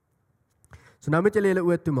 So nou moet julle julle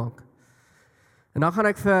oë toe maak. En dan gaan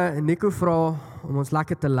ek vir Nico vra om ons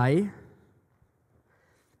lekker te lei.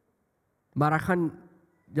 Maar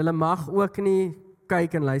julle mag ook nie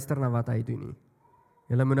kyk en luister na wat hy doen nie.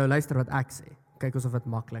 Julle moet nou luister wat ek sê. Kyk of dit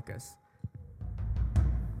maklik is.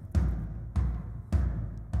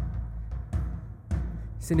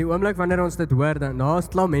 Sien die oomblik wanneer ons dit hoor, dan is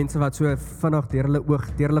klaar mense wat so vinnig deur hulle oog,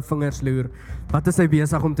 deur hulle vingers loer. Wat is hy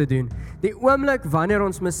besig om te doen? Die oomblik wanneer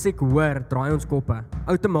ons musiek hoor, draai ons koppe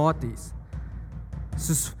outomaties.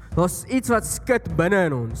 Soos daar's iets wat skud binne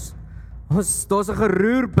in ons. Daar's 'n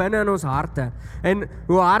geroer binne in ons harte. En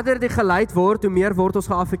hoe harder die geluid word, hoe meer word ons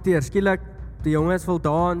geaffekteer. Skielik die jonges wil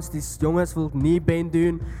dans, die jonges wil nie band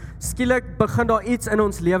doen. Skielik begin daar iets in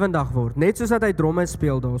ons lewendig word, net soos dat hy dromme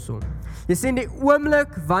speel daarso. Jy sien die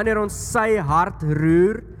oomblik wanneer ons sy hart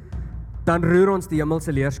roer, dan roer ons die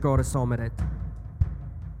hemelse leerskare saam met dit.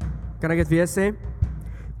 Kan ek dit weer sê?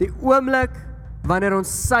 Die oomblik wanneer ons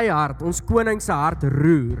sy hart, ons koning se hart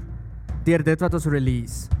roer, deur dit wat ons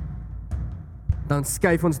release, dan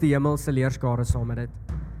skuif ons die hemelse leerskare saam met dit.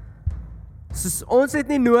 So, ons het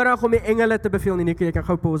nie nodig om die engele te beveel nie, Nico, jy kan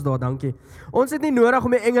gou pause daar, dankie. Ons het nie nodig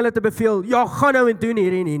om die engele te beveel, ja, gaan nou en doen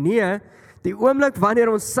hierdie nie, nee, die oomblik wanneer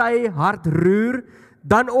ons sy hart roer,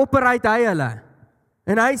 dan operate hy hulle,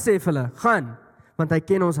 en hy sê vir hulle, gaan, want hy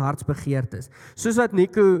ken ons hartsbegeertes. Soos wat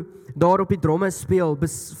Nico daar op die dromme speel,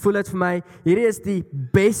 voel dit vir my, hierdie is die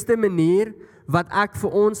beste manier, wat ek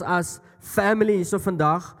vir ons as family so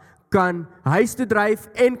vandag, kan huis toe dryf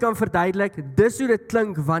en kan verduidelik, dis hoe dit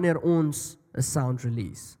klink wanneer ons 'n sound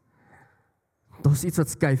release. Daar's iets wat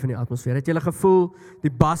skuif in die atmosfeer. Het julle gevoel,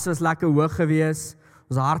 die bas was lekker hoog gewees,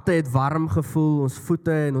 ons harte het warm gevoel, ons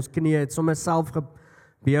voete en ons knieë het sommer self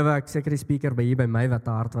gebewe, ek seker die speaker by hier by my wat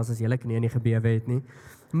hard was, as julle knieë nie gebewe het nie.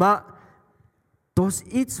 Maar, daar's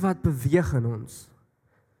iets wat beweeg in ons.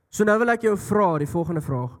 So nou wil ek jou vra, die volgende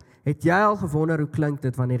vraag, het jy al gewonder hoe klink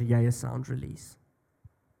dit wanneer jy 'n sound release?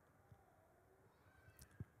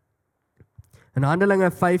 In Handelinge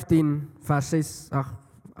 16 vers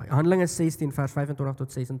 25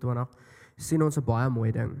 tot 26 sien ons 'n baie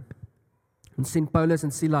mooi ding. Ons sien Paulus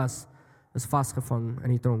en Silas is vasgevang in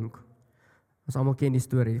die tronk. Ons almal ken die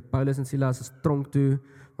storie. Paulus en Silas is tronk toe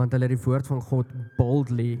want hulle het die woord van God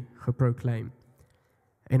boldly geproclaim.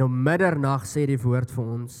 En om middernag sê die woord vir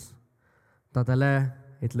ons dat hulle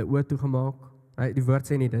het hulle oë toegemaak. Die woord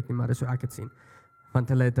sê nie dit nie, maar dis hoe ek dit sien. Want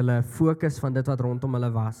hulle het hulle fokus van dit wat rondom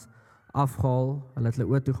hulle was afgehaal, hulle het hulle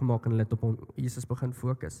oë toegemaak en hulle het op Jesus begin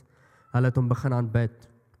fokus. Hulle het hom begin aanbid.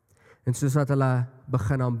 En soos wat hulle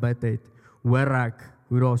begin aanbid het, hoor ek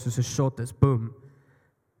hoe daar soos 'n shot is, boom.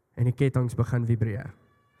 En die kettinge begin vibreer.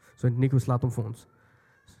 So Nico laat hom vir ons.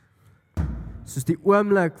 Soos die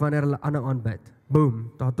oomblik wanneer hulle aanbid,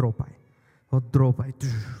 boom, daar drop hy.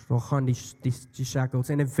 Daar gaan die shackles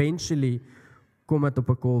en eventually kom dit op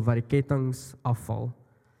 'n kol waar die kettinge afval.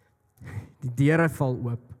 Die deure val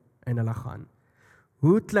oop en hulle gaan.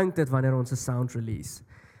 Hoe klink dit wanneer ons 'n sound release?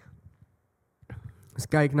 Ons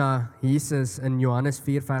kyk na Jesus in Johannes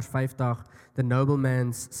 4 vers 50, the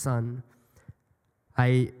nobleman's son.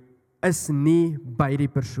 Hy is nie by die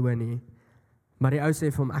persoon nie, maar die ou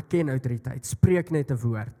sê vir hom, ek ken autoriteit, spreek net 'n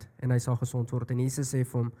woord en hy sal gesond word. En Jesus sê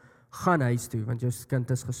vir hom, gaan huis toe, want jou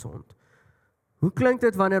kind is gesond. Hoe klink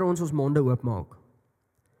dit wanneer ons monde oopmaak?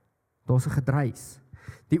 Daar's 'n gedruis.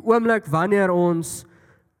 Die oomblik wanneer ons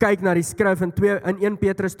kyk na die skrif in 1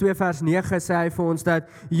 Petrus 2 vers 9 sê hy vir ons dat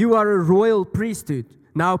you are a royal priesthood,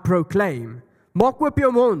 now proclaim. Maak oop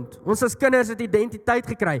jou mond. Ons as kinders het identiteit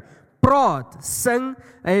gekry. Praat, sing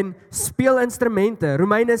en speel instrumente.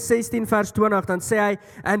 Romeine 16 vers 20 dan sê hy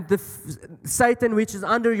and the Satan which is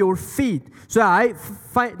under your feet. So hy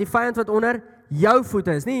die vyand wat onder jou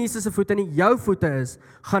voete is, nie Jesus se voete nie, jou voete is,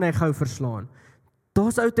 gaan hy gou verslaan.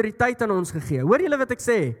 Daar's autoriteit aan ons gegee. Hoor julle wat ek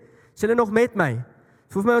sê? Is julle nog met my?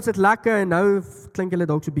 Vir my ons het lekker en nou klink hulle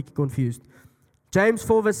dalk so 'n bietjie confused. James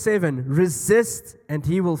 4:7, resist and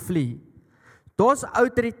he will flee. Daar's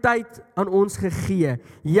autoriteit aan ons gegee.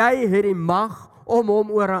 Jy het die mag om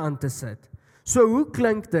hom ore aan te sit. So hoe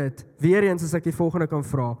klink dit, weer eens as ek die volgende kan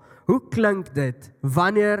vra, hoe klink dit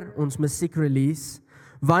wanneer ons musiek release,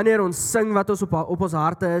 wanneer ons sing wat ons op ons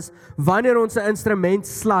harte is, wanneer ons 'n instrument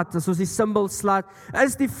slat, as ons die cymbal slat,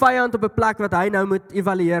 is die vyand op 'n plek wat hy nou moet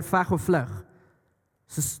evalueer, veg of vlug.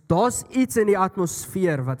 So daar's iets in die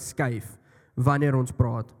atmosfeer wat skuif wanneer ons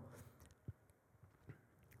praat.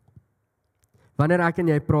 Wanneer ek en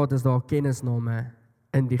jy praat, is daar kennisname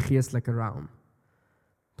in die geestelike realm.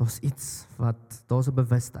 Daar's iets daar's 'n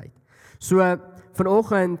bewustheid. So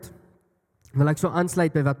vanoggend wil ek so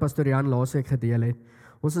aansluit by wat Pastor Jan laasweek gedeel het.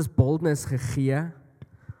 Ons is boldness gegee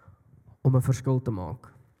om 'n verskil te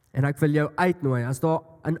maak. En ek wil jou uitnooi, as daar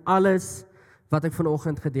in alles wat ek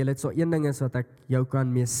vanoggend gedeel het, so een ding is wat ek jou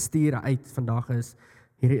kan mee stuur uit vandag is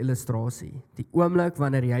hierdie illustrasie. Die oomblik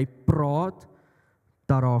wanneer jy praat,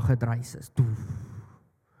 dat daar gedruis is.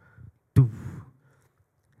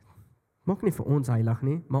 Maak nie vir ons heilig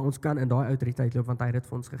nie, maar ons kan in daai autoriteit loop, want hy het dit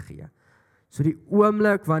vir ons gegee. So die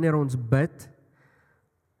oomblik wanneer ons bid,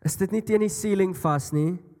 is dit nie teen die ceiling vas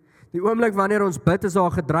nie. Die oomblik wanneer ons bid, is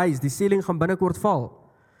daar gedruis, die ceiling gaan binnekort val.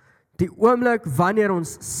 Die oomblik wanneer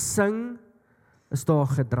ons sing, is daar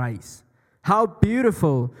gedruis. How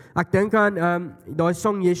beautiful. Ek dink aan daai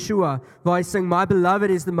song Yeshua, waar hy sing, My beloved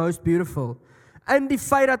is the most beautiful. En die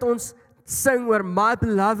feit dat ons sing oor My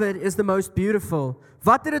beloved is the most beautiful,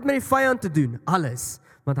 wat het dit met die vyand te doen? Alles,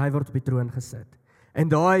 want hy word op die troon gesit. En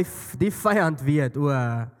die vyand weet,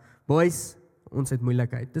 boys, ons het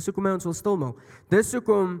moeilikheid. Dis hoekom hy ons wil stil maak. Dis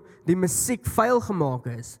hoekom die musiek vuil gemaak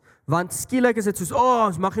is. Want skielik is dit soos,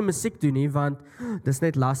 ons mag nie musiek doen nie, want dis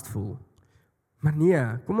net lastful. Maar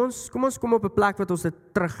nee, kom ons kom op 'n plek wat ons dit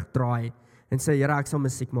terugdraai en sê, Here, ek sal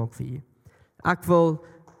musiek maak vir U. Ek wil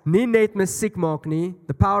nie net musiek maak nie,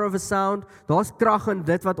 the power of a sound, daar's krag in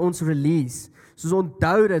dit wat ons release. Soos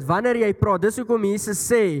onthou dit, wanneer jy praat, dis hoekom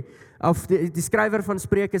Jesus sê, of die skrywer van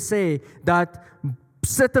Spreuke sê, dat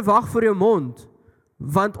sit te wag vir jou mond,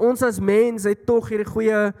 want ons as mens het tog hierdie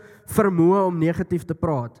goeie vermoë om negatief te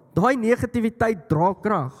praat. Daai negativiteit dra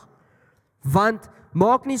krag, want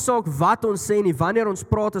maak nie saak wat ons sê nie, wanneer ons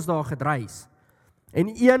praat is daar gedruis. En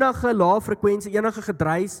enige lae frekwensie, enige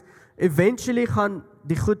gedruis, eventually gaan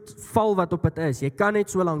die goed val wat op dit is. Jy kan net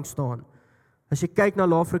so lank staan. As jy kyk na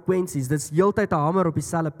lae frekwensies, dit is heeltyd 'n hamer op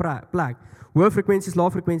dieselfde plek. Hoë frekwensies, lae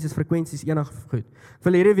frekwensies, frekwensies, enige goed. Ek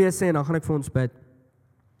wil hierdie weer sê en dan gaan ek vir ons bid.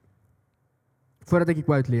 Voordat ek die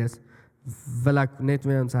quote lees, wil ek net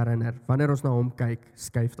weer ons herinner, wanneer ons na hom kyk,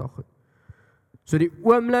 skuif daar goed. So die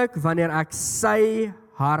oomblik wanneer ek sy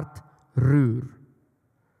hart roer,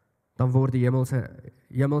 dan word die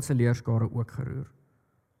hemelse leerskare ook geroer.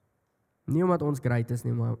 Nie omdat ons great is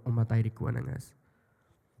nie, maar omdat hy die koning is.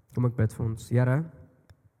 Kom ek bid vir ons. Here,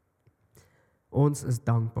 ons is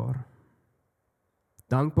dankbaar.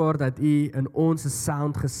 Dankbaar dat U in ons 'n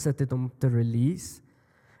sound gesit het om te release.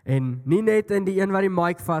 En nie net in die een wat die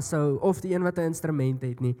mic vashou, of die een wat 'n instrument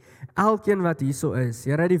het nie. Elkeen wat hierso is.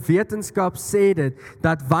 Here, die wetenskap sê dit,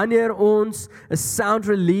 dat wanneer ons 'n sound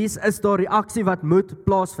release, is daar reaksie wat moet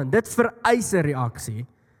plaasvind. Dit vereis 'n reaksie.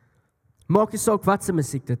 Maak nie saak wat se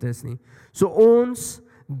musiek dit is nie. So ons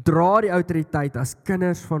dra die autoriteit as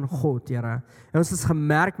kinders van God, Here. En ons is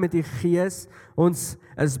gemerk met die Gees, ons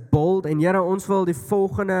is bold, en Here, ons wil die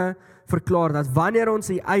volgende verklaar, dat wanneer ons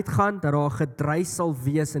hier uitgaan, dat daar gedruis sal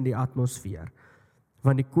wees in die atmosfeer,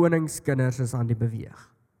 want die koningskinders is aan die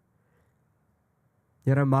beweeg.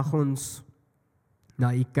 Here, mag ons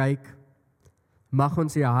na U kyk, mag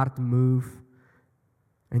ons U hart move,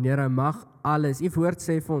 en Here, mag alles, U woord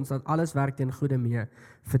sê vir ons, dat alles werk ten goeie mee,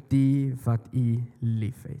 vir die wat U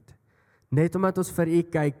lief het. Net omdat ons vir U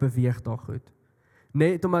kyk, beweeg daar goed.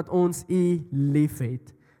 Net omdat ons U lief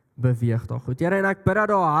het, beweeg daar goed. Here, en ek bid dat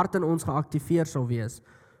daar hart in ons geaktiveer sal wees,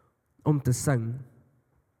 om te sing.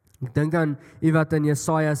 Ek dink aan U wat in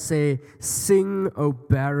Jesaja sê, sing, O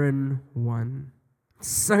barren one.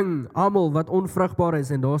 Sing, almal wat onvrugbaar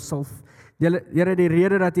is, en daar sal, Here, die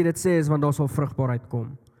rede dat U dit sê, is want daar sal vrugbaarheid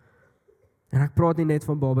kom. En ek praat nie net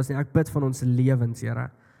van babas nie, ek bid van ons lewens,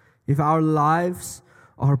 Here. If our lives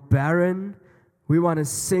are barren, we want to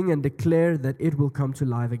sing and declare that it will come to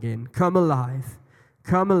life again. Come alive.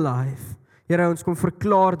 Come alive. Here, ons kom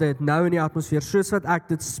verklaar dit nou in die atmosfeer, soos wat ek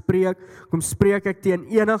dit spreek, kom spreek ek teen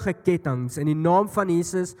enige kettinge, in die naam van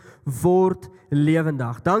Jesus, word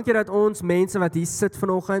lewendig. Dankie dat ons mense wat hier sit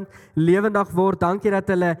vanoggend, lewendig word, dankie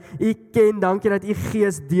dat hulle U ken, dankie dat U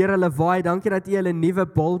Gees deur hulle waai, dankie dat U hulle nuwe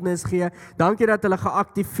boldness gee, dankie dat hulle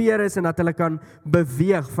geaktiveer is en dat hulle kan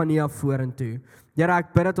beweeg van hier af vorentoe. Here,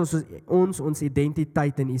 ek bid dat ons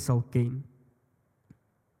identiteit in U sal ken.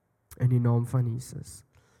 In die naam van Jesus.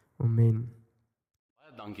 Amen.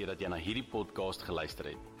 Baie dankie dat jy na hierdie podcast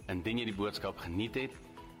geluister het. Indien jy die boodskap geniet het,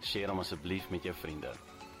 share hom asseblief met jou vriende.